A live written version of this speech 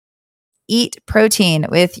eat protein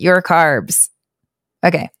with your carbs.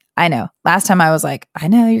 Okay, I know. Last time I was like, I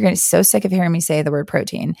know you're going to be so sick of hearing me say the word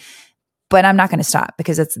protein, but I'm not going to stop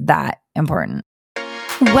because it's that important.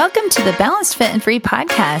 Welcome to the Balanced Fit and Free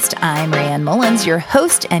podcast. I'm Rayanne Mullins, your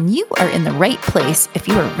host, and you are in the right place if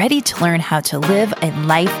you are ready to learn how to live a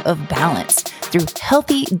life of balance through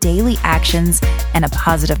healthy daily actions and a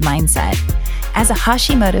positive mindset. As a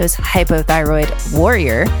Hashimoto's hypothyroid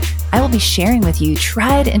warrior, I will be sharing with you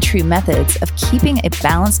tried and true methods of keeping a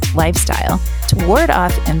balanced lifestyle to ward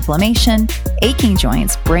off inflammation, aching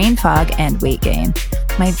joints, brain fog, and weight gain.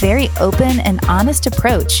 My very open and honest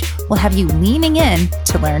approach will have you leaning in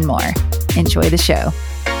to learn more. Enjoy the show.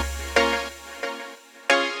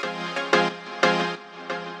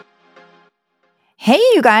 Hey,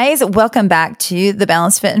 you guys. Welcome back to the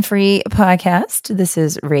Balanced Fit and Free podcast. This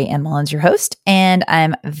is Rayanne Mullins, your host, and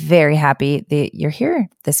I'm very happy that you're here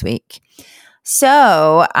this week.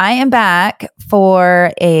 So I am back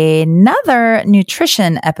for another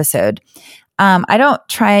nutrition episode. I don't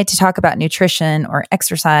try to talk about nutrition or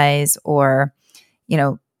exercise or,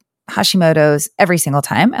 Hashimoto's every single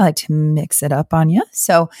time. I like to mix it up on you.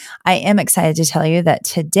 So I am excited to tell you that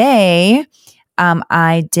today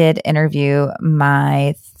I did interview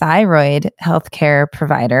my thyroid healthcare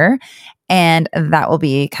provider, and that will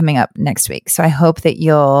be coming up next week. So I hope that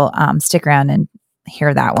you'll stick around and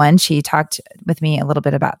hear that one. She talked with me a little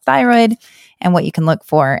bit about thyroid and what you can look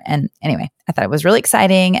for. And anyway, I thought it was really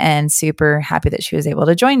exciting and super happy that she was able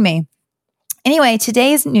to join me. Anyway,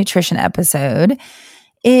 today's nutrition episode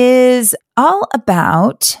is all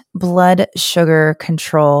about blood sugar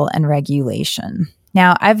control and regulation.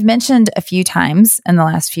 Now, I've mentioned a few times in the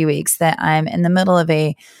last few weeks that I'm in the middle of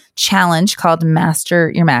a challenge called Master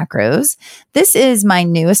Your Macros. This is my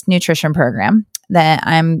newest nutrition program that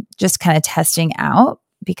I'm just kind of testing out,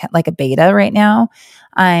 like a beta right now.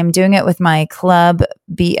 I'm doing it with my Club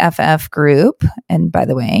BFF group. And by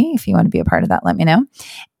the way, if you want to be a part of that, let me know.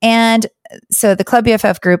 And so the Club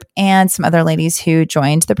BFF group and some other ladies who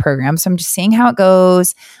joined the program. So I'm just seeing how it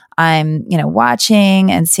goes. I'm,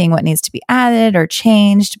 watching and seeing what needs to be added or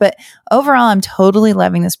changed. But overall, I'm totally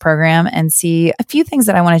loving this program and see a few things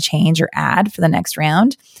that I want to change or add for the next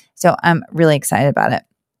round. So I'm really excited about it.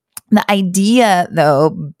 The idea, though,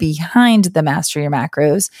 behind the Master Your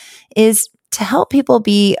Macros is to help people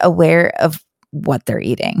be aware of what they're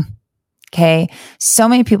eating. Okay. So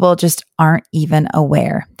many people just aren't even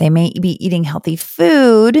aware. They may be eating healthy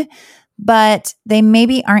food, but they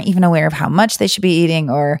maybe aren't even aware of how much they should be eating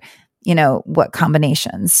or, what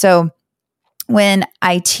combinations. So when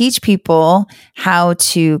I teach people how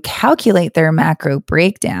to calculate their macro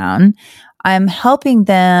breakdown, I'm helping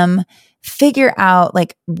them figure out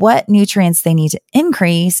what nutrients they need to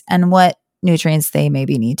increase and what nutrients they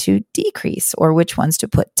maybe need to decrease or which ones to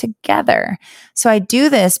put together. So I do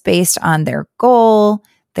this based on their goal,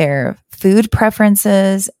 their food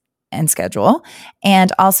preferences and schedule,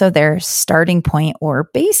 and also their starting point or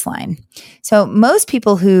baseline. So most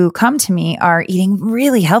people who come to me are eating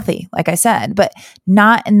really healthy, like I said, but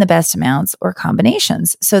not in the best amounts or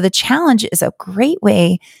combinations. So the challenge is a great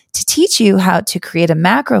way to teach you how to create a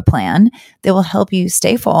macro plan that will help you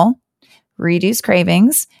stay full, reduce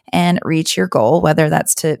cravings, and reach your goal, whether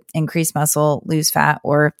that's to increase muscle, lose fat,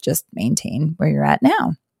 or just maintain where you're at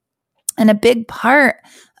now. And a big part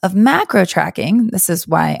of macro tracking, this is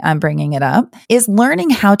why I'm bringing it up, is learning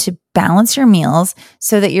how to balance your meals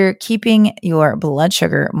so that you're keeping your blood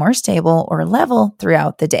sugar more stable or level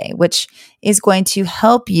throughout the day, which is going to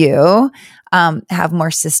help you have more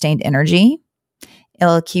sustained energy.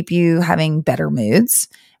 It'll keep you having better moods,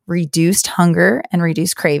 reduced hunger and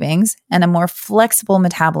reduced cravings, and a more flexible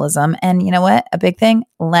metabolism. And you know what? A big thing,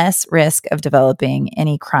 less risk of developing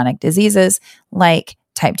any chronic diseases like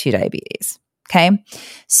type 2 diabetes. Okay.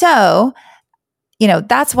 So,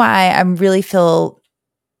 that's why I really feel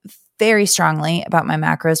very strongly about my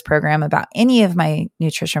macros program, about any of my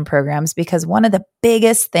nutrition programs, because one of the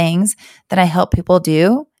biggest things that I help people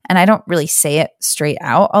do, and I don't really say it straight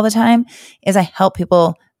out all the time, is I help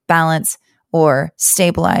people balance or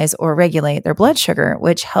stabilize or regulate their blood sugar,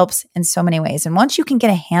 which helps in so many ways. And once you can get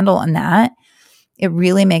a handle on that, it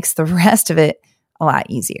really makes the rest of it a lot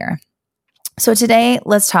easier. So today,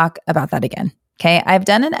 let's talk about that again. Okay. I've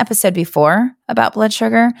done an episode before about blood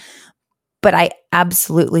sugar, but I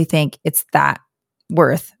absolutely think it's that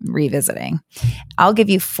worth revisiting. I'll give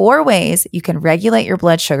you 4 ways you can regulate your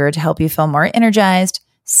blood sugar to help you feel more energized,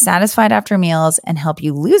 satisfied after meals, and help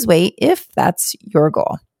you lose weight if that's your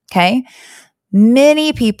goal. Okay.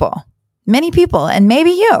 Many people, and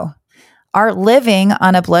maybe you are living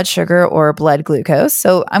on a blood sugar or blood glucose.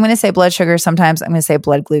 So I'm going to say blood sugar sometimes. I'm going to say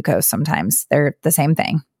blood glucose sometimes. They're the same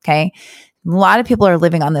thing. Okay. A lot of people are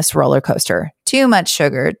living on this roller coaster. Too much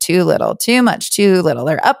sugar, too little, too much, too little.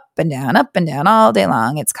 They're up and down all day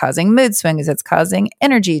long. It's causing mood swings. It's causing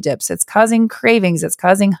energy dips. It's causing cravings. It's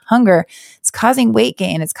causing hunger. It's causing weight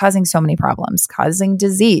gain. It's causing so many problems, causing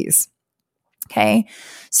disease. Okay.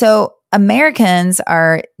 So Americans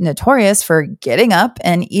are notorious for getting up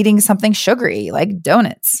and eating something sugary like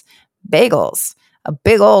donuts, bagels, a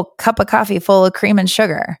big old cup of coffee full of cream and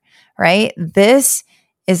sugar, right? This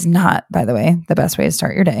is not, by the way, the best way to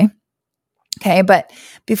start your day. Okay. But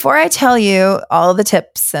before I tell you all the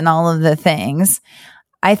tips and all of the things,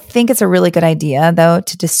 I think it's a really good idea, though,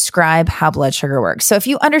 to describe how blood sugar works. So if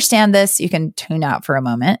you understand this, you can tune out for a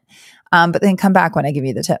moment, but then come back when I give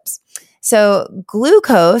you the tips. So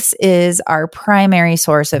glucose is our primary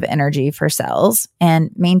source of energy for cells,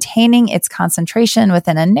 and maintaining its concentration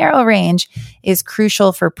within a narrow range is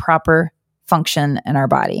crucial for proper function in our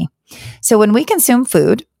body. So when we consume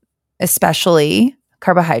food, especially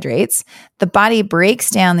carbohydrates, the body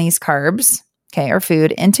breaks down these carbs, okay, or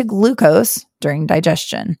food into glucose during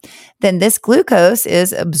digestion. Then this glucose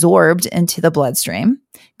is absorbed into the bloodstream,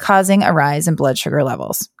 causing a rise in blood sugar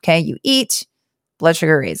levels. Okay, you eat, blood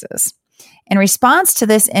sugar raises. In response to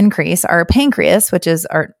this increase, our pancreas, which is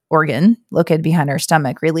our organ located behind our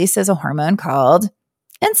stomach, releases a hormone called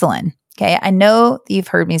insulin. Okay, I know that you've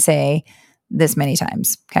heard me say this many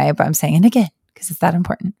times, okay, but I'm saying it again because it's that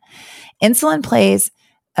important. Insulin plays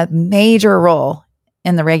a major role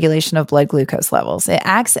in the regulation of blood glucose levels. It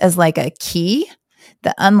acts as like a key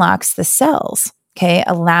that unlocks the cells, okay,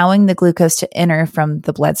 allowing the glucose to enter from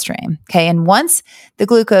the bloodstream. Okay, and once the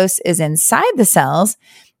glucose is inside the cells,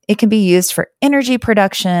 it can be used for energy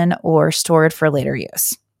production or stored for later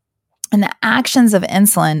use. And the actions of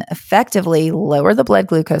insulin effectively lower the blood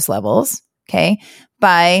glucose levels, okay,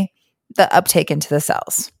 by the uptake into the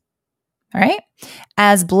cells. All right.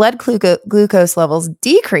 As blood glucose levels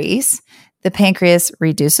decrease, the pancreas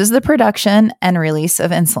reduces the production and release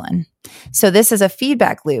of insulin. So this is a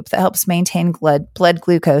feedback loop that helps maintain blood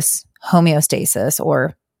glucose homeostasis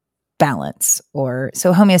or balance.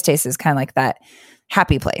 So homeostasis is kind of like that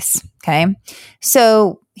happy place. Okay.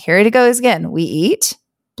 So here it goes again. We eat,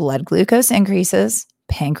 blood glucose increases,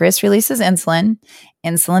 pancreas releases insulin,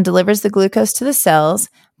 insulin delivers the glucose to the cells,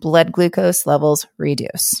 blood glucose levels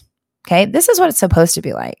reduce. Okay. This is what it's supposed to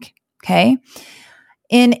be like. Okay.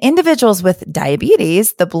 In individuals with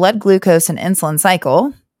diabetes, the blood glucose and insulin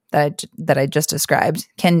cycle that I just described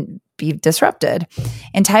can be disrupted.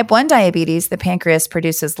 In type 1 diabetes, the pancreas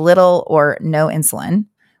produces little or no insulin,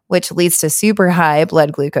 which leads to super high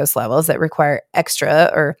blood glucose levels that require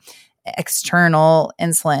extra or external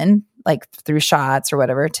insulin, like through shots or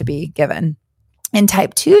whatever, to be given. In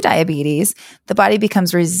type 2 diabetes, the body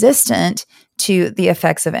becomes resistant to the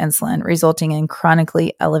effects of insulin, resulting in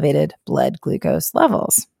chronically elevated blood glucose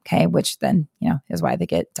levels, okay, which then, is why they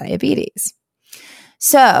get diabetes.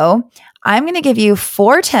 So I'm going to give you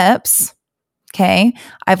 4 tips, okay?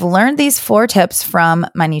 I've learned these 4 tips from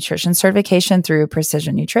my nutrition certification through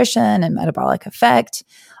Precision Nutrition and Metabolic Effect,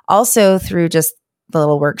 also through just the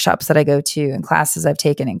little workshops that I go to and classes I've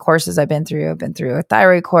taken and courses I've been through. I've been through a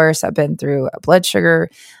thyroid course. I've been through a blood sugar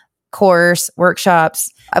course, workshops.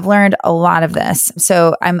 I've learned a lot of this.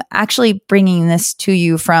 So I'm actually bringing this to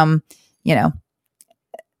you from,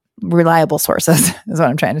 reliable sources is what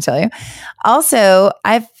I'm trying to tell you. Also,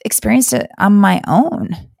 I've experienced it on my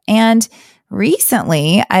own. And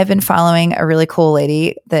recently, I've been following a really cool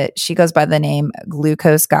lady that she goes by the name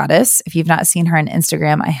Glucose Goddess. If you've not seen her on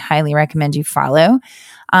Instagram, I highly recommend you follow.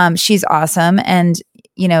 She's awesome. And,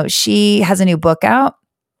 she has a new book out,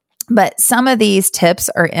 but some of these tips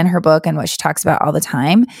are in her book and what she talks about all the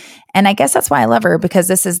time. And I guess that's why I love her, because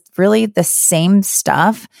this is really the same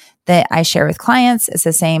stuff that I share with clients. It's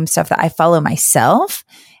the same stuff that I follow myself.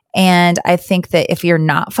 And I think that if you're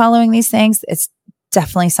not following these things, it's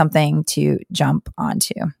definitely something to jump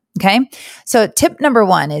onto. Okay. So tip number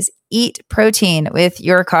 1 is eat protein with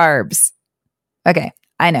your carbs. Okay.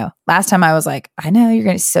 I know. Last time I was like, I know you're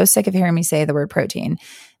going to be so sick of hearing me say the word protein,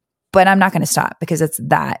 but I'm not going to stop because it's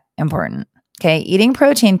that important. Okay. Eating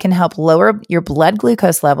protein can help lower your blood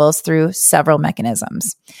glucose levels through several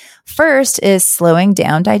mechanisms. First is slowing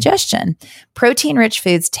down digestion. Protein-rich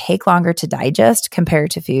foods take longer to digest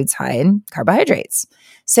compared to foods high in carbohydrates.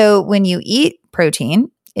 So when you eat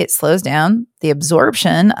protein, it slows down the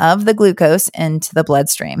absorption of the glucose into the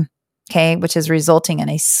bloodstream, okay, which is resulting in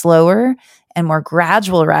a slower and more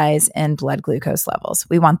gradual rise in blood glucose levels.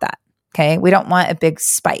 We want that, okay? We don't want a big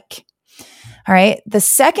spike. All right. The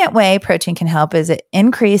second way protein can help is it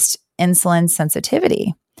increased insulin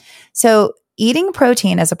sensitivity. So eating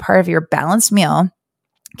protein as a part of your balanced meal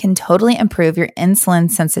can totally improve your insulin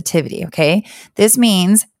sensitivity. Okay. This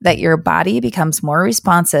means that your body becomes more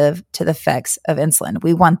responsive to the effects of insulin.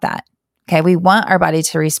 We want that. Okay. We want our body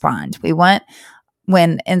to respond. We want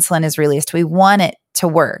when insulin is released, we want it to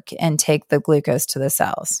work and take the glucose to the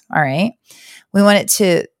cells. All right. We want it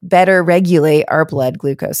to better regulate our blood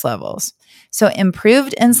glucose levels. So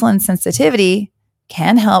improved insulin sensitivity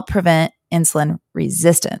can help prevent insulin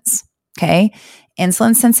resistance. Okay.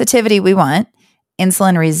 Insulin sensitivity we want.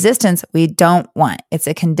 Insulin resistance we don't want. It's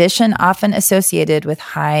a condition often associated with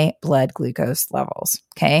high blood glucose levels.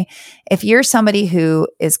 Okay. If you're somebody who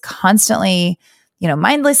is constantly,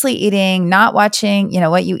 mindlessly eating, not watching,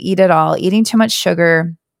 what you eat at all, eating too much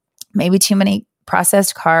sugar, maybe too many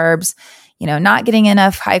processed carbs, not getting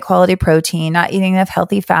enough high quality protein, not eating enough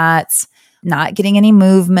healthy fats, not getting any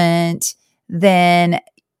movement, then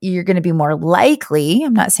you're going to be more likely,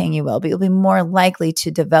 I'm not saying you will, but you'll be more likely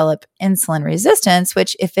to develop insulin resistance,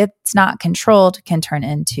 which if it's not controlled can turn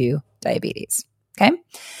into diabetes. Okay.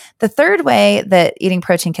 The third way that eating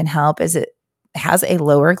protein can help is it has a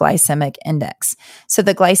lower glycemic index. So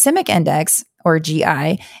the glycemic index, or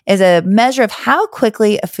GI, is a measure of how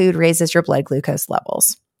quickly a food raises your blood glucose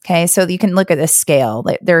levels. Okay, so you can look at this scale.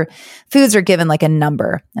 Their foods are given like a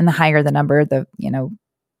number, and the higher the number, the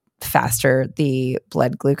faster the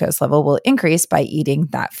blood glucose level will increase by eating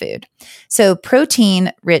that food. So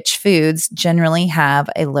protein-rich foods generally have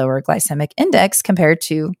a lower glycemic index compared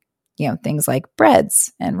to things like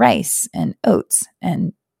breads and rice and oats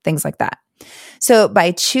and things like that. So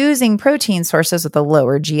by choosing protein sources with a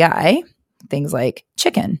lower GI, things like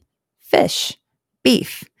chicken, fish,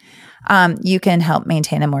 beef, you can help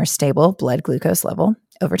maintain a more stable blood glucose level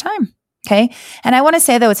over time. Okay. And I want to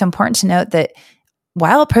say, though, it's important to note that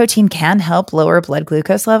while protein can help lower blood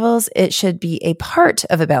glucose levels, it should be a part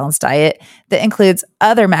of a balanced diet that includes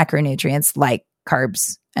other macronutrients like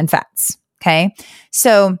carbs and fats. Okay.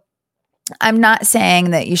 So I'm not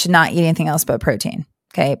saying that you should not eat anything else but protein.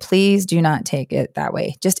 Okay, please do not take it that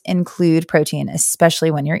way. Just include protein,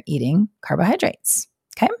 especially when you're eating carbohydrates.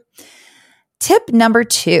 Okay. Tip number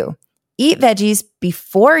 2, eat veggies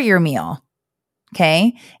before your meal.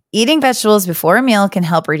 Okay. Eating vegetables before a meal can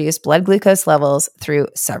help reduce blood glucose levels through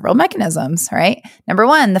several mechanisms, right? Number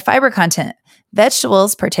 1, the fiber content.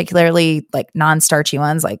 Vegetables, particularly like non-starchy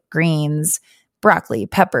ones like greens, broccoli,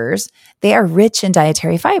 peppers, they are rich in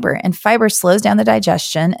dietary fiber, and fiber slows down the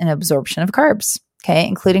digestion and absorption of carbs. Okay,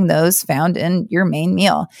 including those found in your main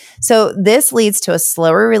meal. So this leads to a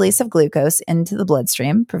slower release of glucose into the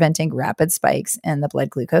bloodstream, preventing rapid spikes in the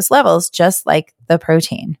blood glucose levels, just like the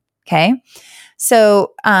protein. Okay,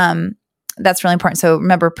 so that's really important. So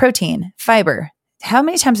remember, protein, fiber. How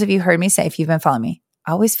many times have you heard me say, if you've been following me,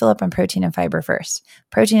 always fill up on protein and fiber first?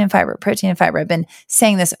 Protein and fiber, protein and fiber. I've been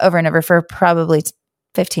saying this over and over for probably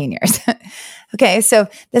 15 years. Okay, so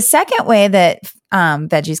the second way that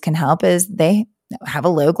veggies can help is they have a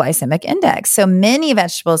low glycemic index. So many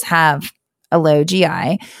vegetables have a low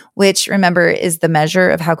GI, which remember is the measure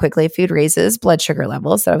of how quickly food raises blood sugar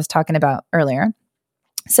levels that I was talking about earlier.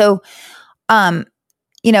 So,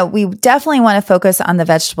 we definitely want to focus on the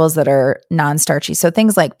vegetables that are non-starchy. So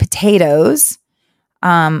things like potatoes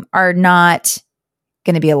are not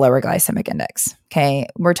going to be a lower glycemic index. Okay.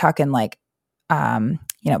 We're talking like,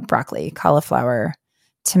 broccoli, cauliflower,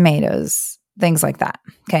 tomatoes, things like that.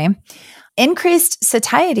 Okay. Increased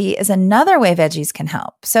satiety is another way veggies can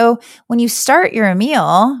help. So when you start your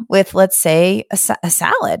meal with, let's say, a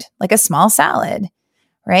salad, like a small salad,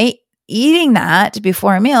 right? Eating that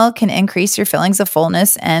before a meal can increase your feelings of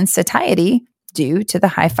fullness and satiety due to the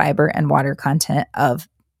high fiber and water content of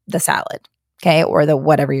the salad, okay, or the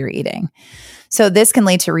whatever you're eating. So this can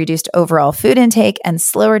lead to reduced overall food intake and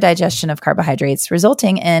slower digestion of carbohydrates,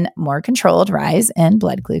 resulting in more controlled rise in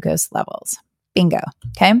blood glucose levels. Bingo,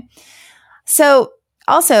 okay? So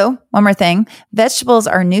also, one more thing, vegetables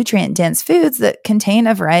are nutrient-dense foods that contain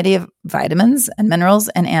a variety of vitamins and minerals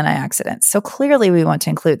and antioxidants. So clearly we want to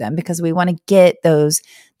include them because we want to get those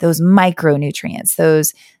micronutrients,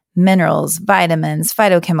 those minerals, vitamins,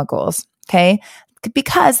 phytochemicals, okay?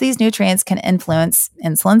 Because these nutrients can influence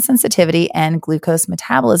insulin sensitivity and glucose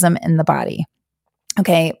metabolism in the body,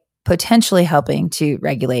 okay? Potentially helping to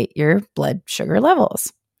regulate your blood sugar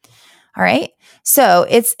levels. All right. So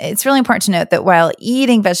it's really important to note that while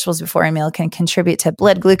eating vegetables before a meal can contribute to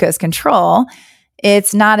blood glucose control,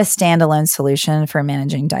 it's not a standalone solution for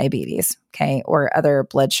managing diabetes, okay, or other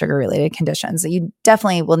blood sugar related conditions. You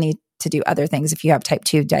definitely will need to do other things if you have type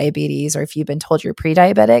 2 diabetes or if you've been told you're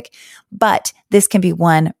pre-diabetic. But this can be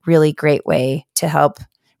one really great way to help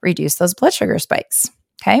reduce those blood sugar spikes.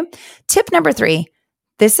 Okay. Tip number 3.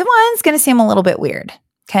 This one's going to seem a little bit weird.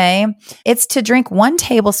 Okay. It's to drink 1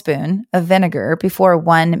 tablespoon of vinegar before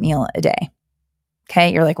 1 meal a day.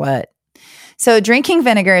 Okay. You're like, what? So drinking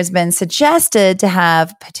vinegar has been suggested to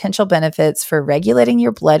have potential benefits for regulating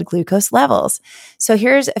your blood glucose levels. So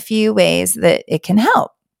here's a few ways that it can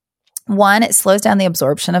help. 1, it slows down the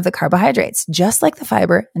absorption of the carbohydrates, just like the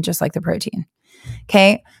fiber and just like the protein.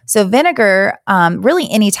 Okay. So vinegar, really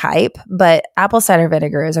any type, but apple cider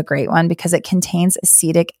vinegar is a great one because it contains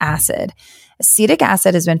acetic acid. Acetic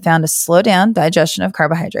acid has been found to slow down digestion of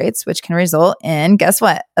carbohydrates, which can result in, guess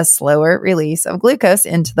what? A slower release of glucose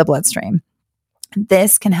into the bloodstream.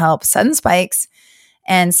 This can help sudden spikes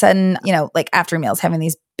and sudden, like after meals, having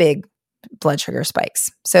these big blood sugar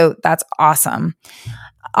spikes. So that's awesome.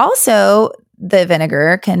 Also, the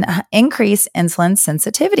vinegar can increase insulin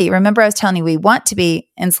sensitivity. Remember, I was telling you we want to be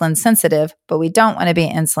insulin sensitive, but we don't want to be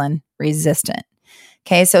insulin resistant.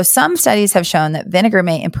 Okay, so some studies have shown that vinegar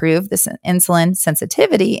may improve this insulin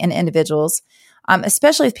sensitivity in individuals,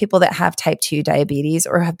 especially with people that have type 2 diabetes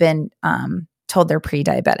or have been told they're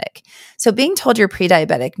pre-diabetic. So being told you're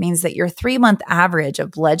pre-diabetic means that your 3-month average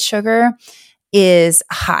of blood sugar is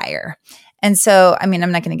higher. And so, I'm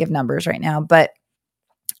not going to give numbers right now, but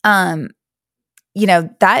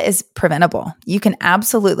that is preventable. You can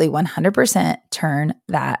absolutely 100% turn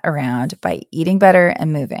that around by eating better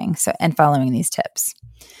and moving. And following these tips.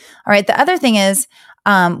 All right. The other thing is,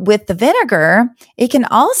 with the vinegar, it can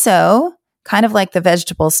also, kind of like the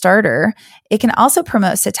vegetable starter, it can also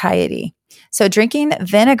promote satiety. So drinking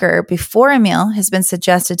vinegar before a meal has been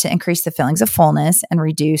suggested to increase the feelings of fullness and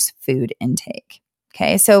reduce food intake.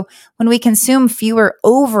 Okay. So when we consume fewer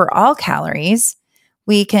overall calories,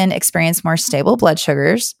 we can experience more stable blood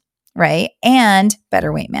sugars, right? And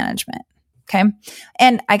better weight management. Okay.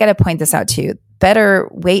 And I got to point this out too. Better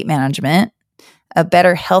weight management, a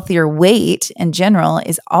better, healthier weight in general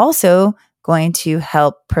is also going to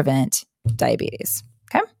help prevent diabetes.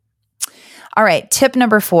 Okay. All right. Tip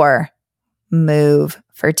number 4, move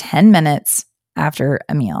for 10 minutes after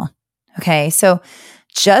a meal. Okay. So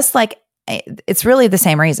just like it's really the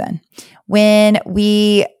same reason. When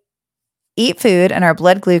we eat food and our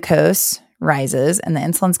blood glucose rises and the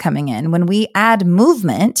insulin's coming in, when we add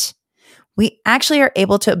movement, we actually are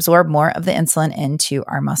able to absorb more of the insulin into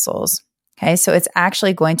our muscles. Okay. So it's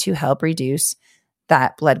actually going to help reduce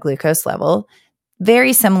that blood glucose level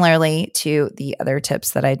very similarly to the other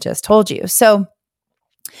tips that I just told you. So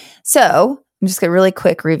I'm just going to really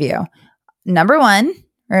quick review. Number 1,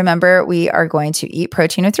 remember we are going to eat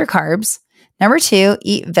protein with your carbs. Number 2,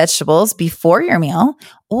 eat vegetables before your meal,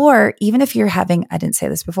 or even if you're having, I didn't say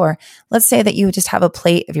this before, let's say that you just have a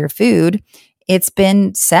plate of your food. It's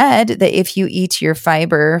been said that if you eat your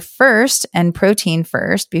fiber first and protein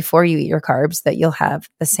first before you eat your carbs, that you'll have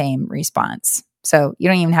the same response. So you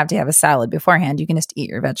don't even have to have a salad beforehand. You can just eat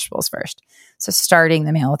your vegetables first. So starting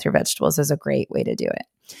the meal with your vegetables is a great way to do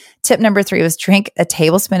it. Tip number 3 was drink a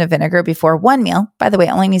tablespoon of vinegar before 1 meal. By the way,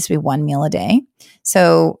 it only needs to be 1 meal a day.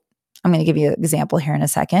 So I'm going to give you an example here in a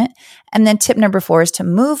second. And then tip number 4 is to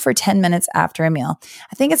move for 10 minutes after a meal.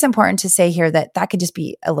 I think it's important to say here that could just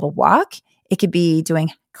be a little walk. It could be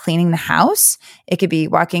cleaning the house. It could be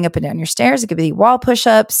walking up and down your stairs. It could be wall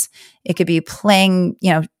push-ups. It could be playing,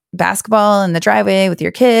 basketball in the driveway with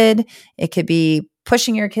your kid. It could be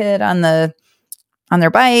pushing your kid on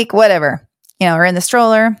their bike, whatever, or in the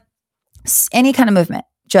stroller. Any kind of movement,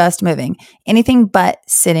 just moving. Anything but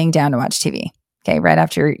sitting down to watch TV. Okay, right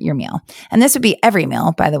after your meal. And this would be every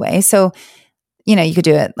meal, by the way. So, you could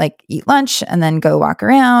do it like eat lunch and then go walk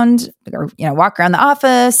around or, walk around the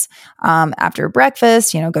office, after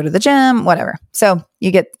breakfast, go to the gym, whatever. So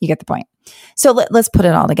you get the point. So let's put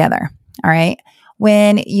it all together. All right.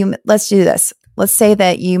 Let's do this. Let's say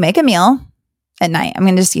that you make a meal at night. I'm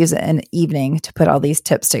going to just use an evening to put all these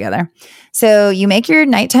tips together. So you make your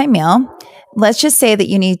nighttime meal. Let's just say that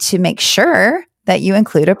you need to make sure that you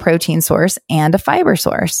include a protein source and a fiber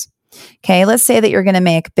source. Okay, let's say that you're going to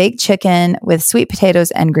make baked chicken with sweet potatoes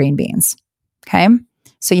and green beans. Okay,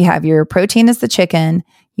 so you have your protein as the chicken,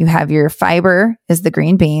 you have your fiber as the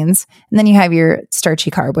green beans, and then you have your starchy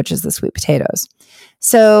carb, which is the sweet potatoes.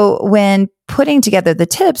 So when putting together the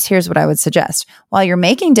tips, here's what I would suggest. While you're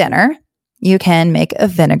making dinner, you can make a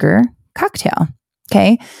vinegar cocktail.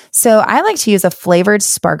 Okay, so I like to use a flavored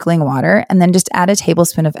sparkling water and then just add a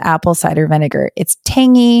tablespoon of apple cider vinegar. It's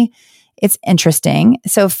tangy, it's interesting.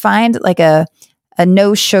 So find like a a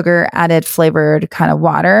no sugar added flavored kind of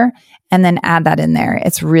water, and then add that in there.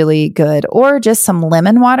 It's really good. Or just some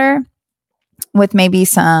lemon water with maybe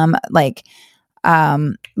some like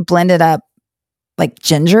blended up like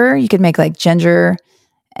ginger. You could make like ginger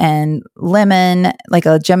and lemon, like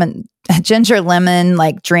a ginger lemon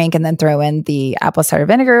like drink, and then throw in the apple cider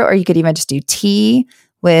vinegar. Or you could even just do tea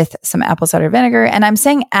with some apple cider vinegar. And I'm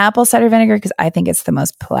saying apple cider vinegar because I think it's the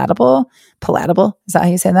most palatable. Is that how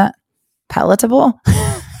you say that? Palatable?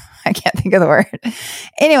 I can't think of the word.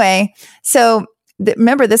 Anyway, so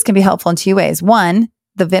remember, this can be helpful in two ways. One,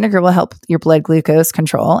 the vinegar will help your blood glucose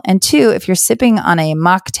control. And two, if you're sipping on a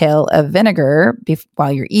mocktail of vinegar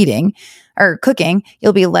while you're eating or cooking,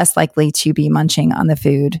 you'll be less likely to be munching on the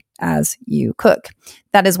food as you cook.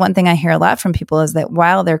 That is one thing I hear a lot from people, is that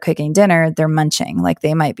while they're cooking dinner, they're munching. Like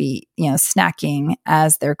they might be, snacking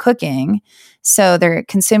as they're cooking. So they're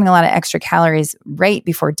consuming a lot of extra calories right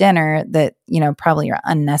before dinner that, probably are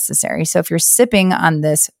unnecessary. So if you're sipping on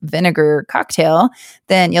this vinegar cocktail,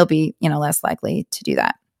 then you'll be, less likely to do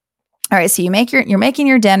that. All right. So you're making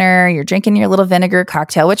your dinner, you're drinking your little vinegar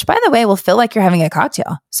cocktail, which by the way, will feel like you're having a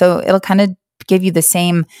cocktail. So it'll kind of give you the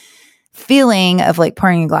same feeling of like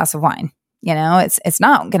pouring a glass of wine. It's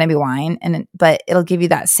not going to be wine, but it'll give you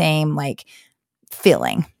that same like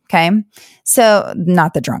feeling. Okay. So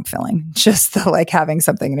not the drunk feeling, just the like having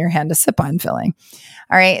something in your hand to sip on feeling.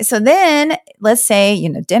 All right. So then let's say,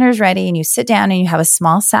 dinner's ready and you sit down and you have a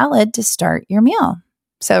small salad to start your meal.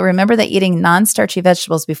 So remember that eating non-starchy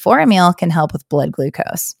vegetables before a meal can help with blood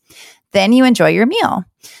glucose. Then you enjoy your meal.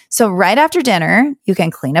 So right after dinner, you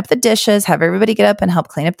can clean up the dishes, have everybody get up and help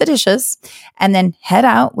clean up the dishes, and then head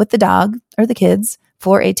out with the dog or the kids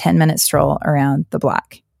for a 10-minute stroll around the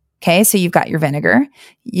block. Okay, so you've got your vinegar,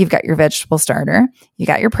 you've got your vegetable starter, you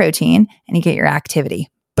got your protein, and you get your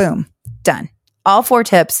activity. Boom, done. All 4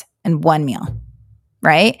 tips in one meal,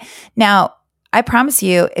 right? Now, I promise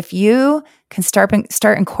you, if you can start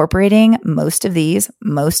incorporating most of these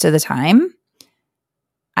most of the time,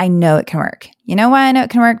 I know it can work. You know why I know it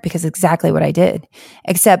can work? Because exactly what I did,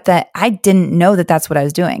 except that I didn't know that that's what I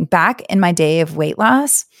was doing. Back in my day of weight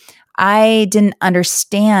loss, I didn't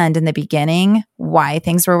understand in the beginning why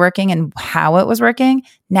things were working and how it was working.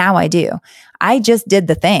 Now I do. I just did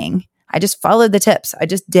the thing. I just followed the tips. I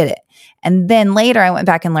just did it. And then later I went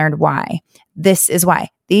back and learned why. This is why.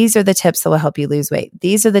 These are the tips that will help you lose weight.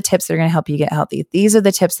 These are the tips that are going to help you get healthy. These are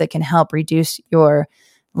the tips that can help reduce your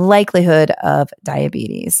likelihood of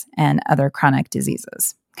diabetes and other chronic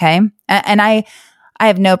diseases. Okay. And I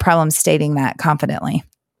have no problem stating that confidently,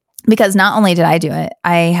 because not only did I do it,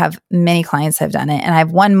 I have many clients that have done it. And I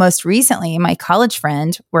have one most recently, my college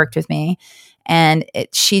friend worked with me, and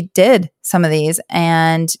she did some of these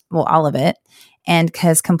and all of it, and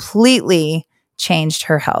has completely changed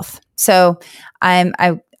her health. So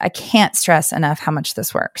I can't stress enough how much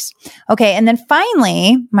this works. Okay. And then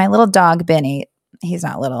finally, my little dog, Benny, he's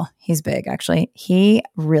not little, he's big actually. He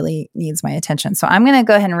really needs my attention. So I'm going to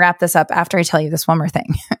go ahead and wrap this up after I tell you this one more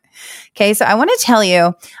thing. Okay. So I want to tell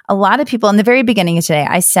you, a lot of people in the very beginning of today,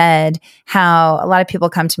 I said how a lot of people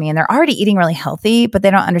come to me and they're already eating really healthy, but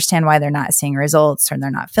they don't understand why they're not seeing results or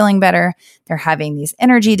they're not feeling better. They're having these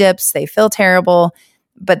energy dips. They feel terrible,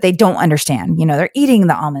 but they don't understand. They're eating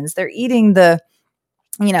the almonds. They're eating the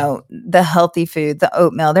healthy food, the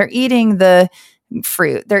oatmeal. They're eating the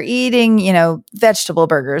fruit. They're eating, vegetable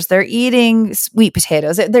burgers. They're eating sweet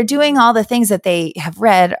potatoes. They're doing all the things that they have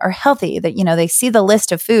read are healthy, that, they see the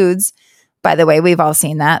list of foods. By the way, we've all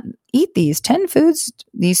seen that. Eat these 10 foods,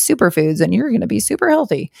 these superfoods, and you're going to be super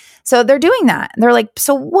healthy. So they're doing that. And they're like,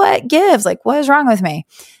 so what gives? Like, what is wrong with me?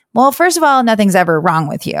 Well, first of all, nothing's ever wrong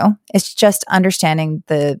with you. It's just understanding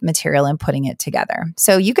the material and putting it together.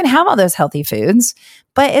 So you can have all those healthy foods,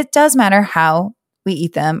 but it does matter how we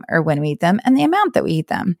eat them or when we eat them and the amount that we eat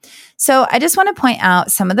them. So I just want to point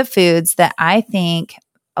out some of the foods that I think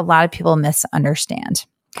a lot of people misunderstand.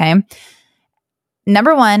 Okay.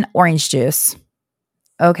 Number 1, orange juice.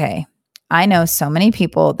 Okay. I know so many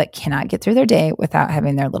people that cannot get through their day without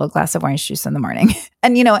having their little glass of orange juice in the morning.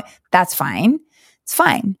 And you know what? That's fine. It's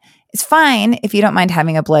fine. It's fine if you don't mind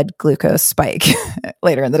having a blood glucose spike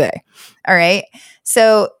later in the day. All right.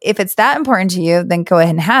 So if it's that important to you, then go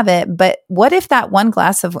ahead and have it. But what if that one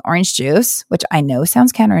glass of orange juice, which I know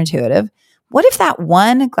sounds counterintuitive, what if that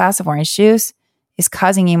one glass of orange juice is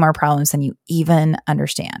causing you more problems than you even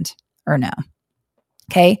understand or know?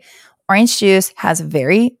 Okay. Orange juice has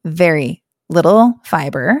very, very little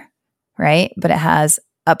fiber, right? But it has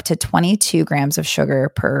up to 22 grams of sugar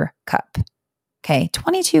per cup. Okay,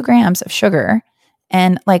 22 grams of sugar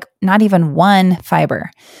and like not even one fiber.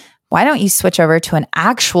 Why don't you switch over to an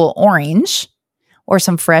actual orange or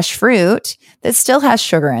some fresh fruit that still has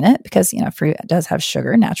sugar in it, because, fruit does have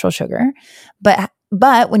sugar, natural sugar.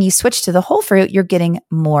 But when you switch to the whole fruit, you're getting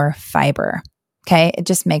more fiber. Okay. It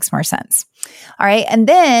just makes more sense. All right. And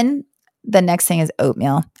then the next thing is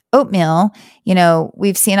oatmeal. Oatmeal,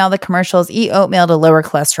 we've seen all the commercials, eat oatmeal to lower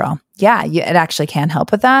cholesterol. Yeah, it actually can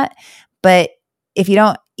help with that. But if you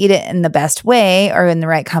don't eat it in the best way or in the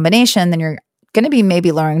right combination, then you're going to be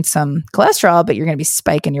maybe lowering some cholesterol, but you're going to be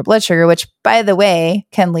spiking your blood sugar, which, by the way,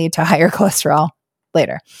 can lead to higher cholesterol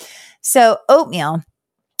later. So oatmeal,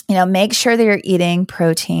 make sure that you're eating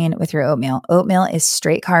protein with your oatmeal. Oatmeal is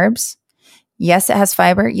straight carbs. Yes, it has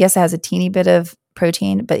fiber. Yes, it has a teeny bit of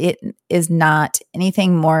protein, but it is not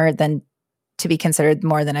anything more than to be considered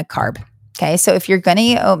more than a carb. Okay. So if you're going to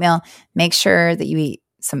eat oatmeal, make sure that you eat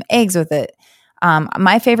some eggs with it.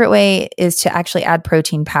 My favorite way is to actually add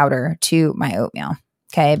protein powder to my oatmeal.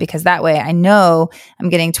 Okay. Because that way I know I'm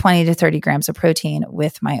getting 20 to 30 grams of protein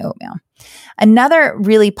with my oatmeal. Another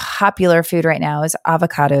really popular food right now is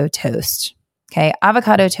avocado toast. Okay.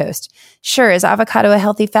 Avocado toast. Sure. Is avocado a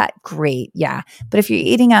healthy fat? Great. Yeah. But if you're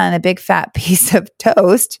eating on a big fat piece of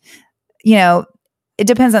toast, it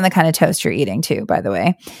depends on the kind of toast you're eating too, by the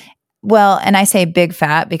way. Well, and I say big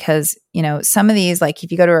fat because, some of these, like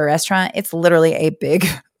if you go to a restaurant, it's literally a big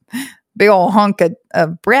old hunk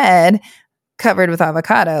of bread covered with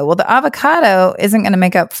avocado. Well, the avocado isn't going to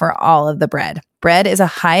make up for all of the bread. Bread is a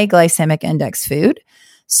high glycemic index food.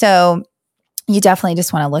 So you definitely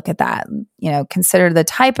just want to look at that, consider the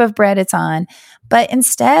type of bread it's on, but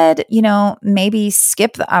instead, maybe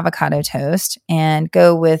skip the avocado toast and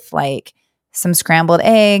go with like some scrambled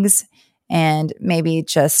eggs and maybe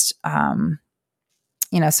just,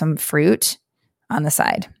 some fruit on the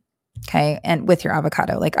side. Okay. And with your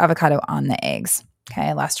avocado, like avocado on the eggs. Okay.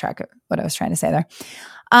 I lost track of what I was trying to say there.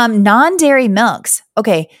 Non-dairy milks.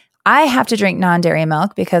 Okay. I have to drink non-dairy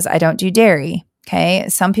milk because I don't do dairy. Okay.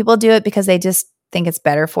 Some people do it because they just think it's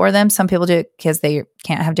better for them. Some people do it because they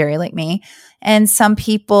can't have dairy like me. And some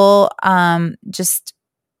people just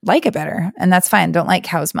like it better. And that's fine. Don't like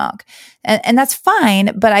cow's milk. And that's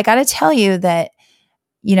fine. But I got to tell you that,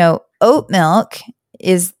 oat milk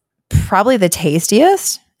is probably the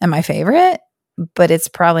tastiest and my favorite, but it's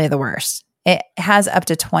probably the worst. It has up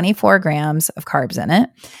to 24 grams of carbs in it.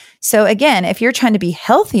 So again, if you're trying to be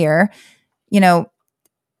healthier,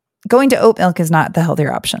 going to oat milk is not the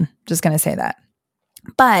healthier option. Just going to say that.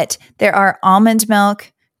 But there are almond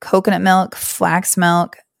milk, coconut milk, flax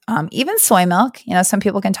milk, even soy milk. Some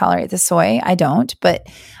people can tolerate the soy. I don't, but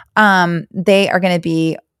they are going to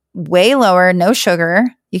be way lower, no sugar.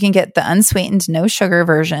 You can get the unsweetened, no sugar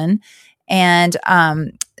version. And,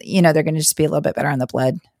 they're going to just be a little bit better on the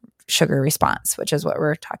blood sugar response, which is what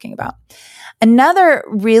we're talking about. Another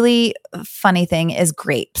really funny thing is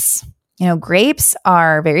grapes. Grapes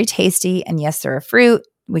are very tasty, and yes, they're a fruit.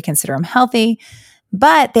 We consider them healthy,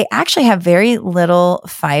 but they actually have very little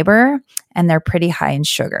fiber and they're pretty high in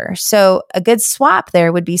sugar. So a good swap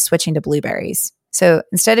there would be switching to blueberries. So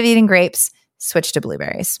instead of eating grapes, switch to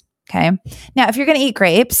blueberries. Okay. Now, if you're going to eat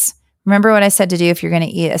grapes, remember what I said to do if you're going to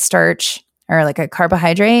eat a starch or like a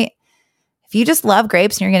carbohydrate. If you just love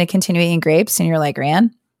grapes and you're going to continue eating grapes and you're like,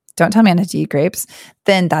 Ran, don't tell me not to eat grapes,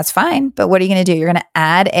 then that's fine. But what are you going to do? You're going to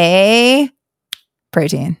add a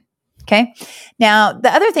protein. Okay. Now, the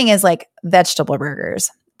other thing is like vegetable burgers,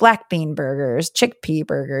 black bean burgers, chickpea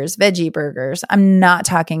burgers, veggie burgers. I'm not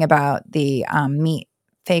talking about the meat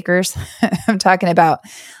fakers. I'm talking about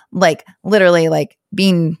like literally like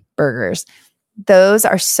bean burgers. Those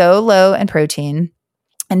are so low in protein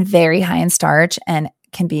and very high in starch and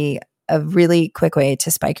can be a really quick way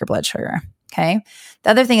to spike your blood sugar. Okay. The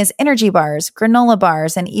other thing is energy bars, granola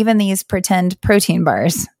bars, and even these pretend protein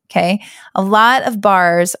bars. Okay. A lot of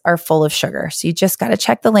bars are full of sugar. So you just got to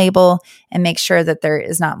check the label and make sure that there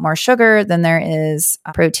is not more sugar than there is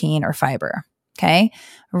protein or fiber. Okay.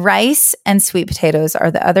 Rice and sweet potatoes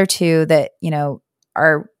are the other two that,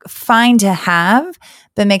 are fine to have,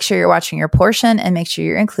 but make sure you're watching your portion and make sure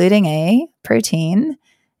you're including a protein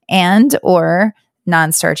and or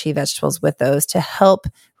non-starchy vegetables with those to help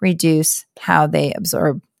reduce how they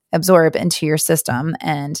absorb into your system.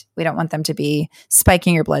 And we don't want them to be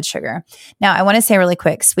spiking your blood sugar. Now, I want to say really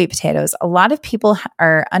quick, sweet potatoes. A lot of people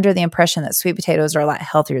are under the impression that sweet potatoes are a lot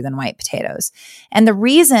healthier than white potatoes. And the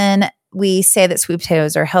reason we say that sweet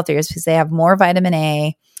potatoes are healthier is because they have more vitamin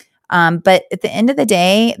A. But at the end of the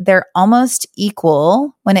day, they're almost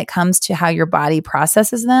equal when it comes to how your body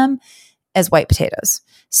processes them as white potatoes.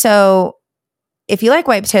 So if you like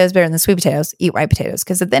white potatoes better than sweet potatoes, eat white potatoes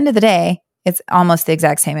because at the end of the day, it's almost the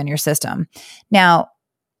exact same in your system. Now,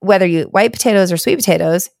 whether you white potatoes or sweet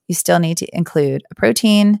potatoes, you still need to include a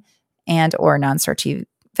protein and or non-starchy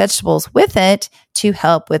vegetables with it to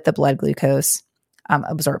help with the blood glucose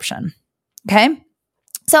absorption. Okay.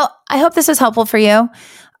 So I hope this is helpful for you.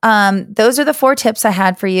 Those are the 4 tips I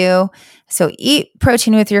had for you. So eat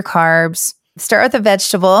protein with your carbs. Start with a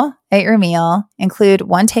vegetable at your meal. Include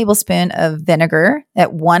 1 tablespoon of vinegar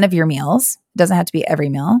at one of your meals. It doesn't have to be every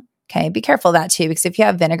meal. Okay. Be careful of that too, because if you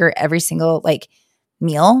have vinegar every single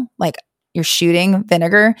meal, you're shooting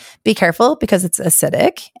vinegar, be careful because it's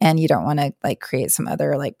acidic and you don't want to create some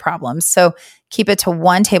other problems. So keep it to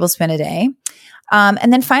 1 tablespoon a day.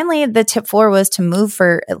 And then finally, the tip 4 was to move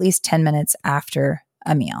for at least 10 minutes after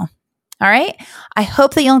a meal. All right. I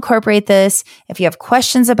hope that you'll incorporate this. If you have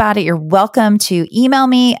questions about it, you're welcome to email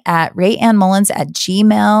me at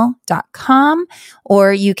rayannmullins@gmail.com,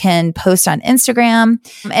 or you can post on Instagram.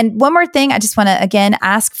 And one more thing, I just want to, again,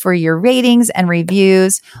 ask for your ratings and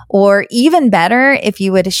reviews, or even better, if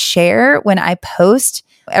you would share when I post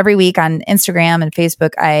every week on Instagram and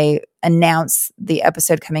Facebook, I announce the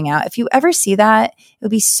episode coming out. If you ever see that, it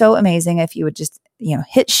would be so amazing if you would just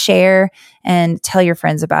hit share and tell your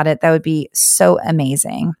friends about it. That would be so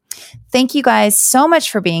amazing. Thank you guys so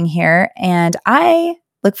much for being here. And I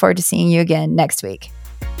look forward to seeing you again next week.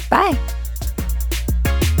 Bye.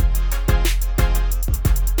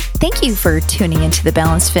 Thank you for tuning into the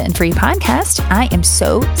Balanced Fit and Free podcast. I am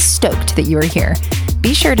so stoked that you are here.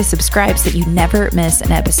 Be sure to subscribe so that you never miss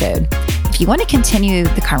an episode. If you want to continue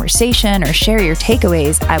the conversation or share your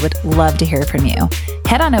takeaways, I would love to hear from you.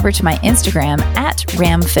 Head on over to my Instagram at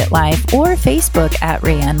RamFitLife or Facebook at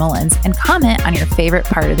Rayanne Mullins and comment on your favorite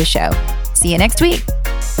part of the show. See you next week.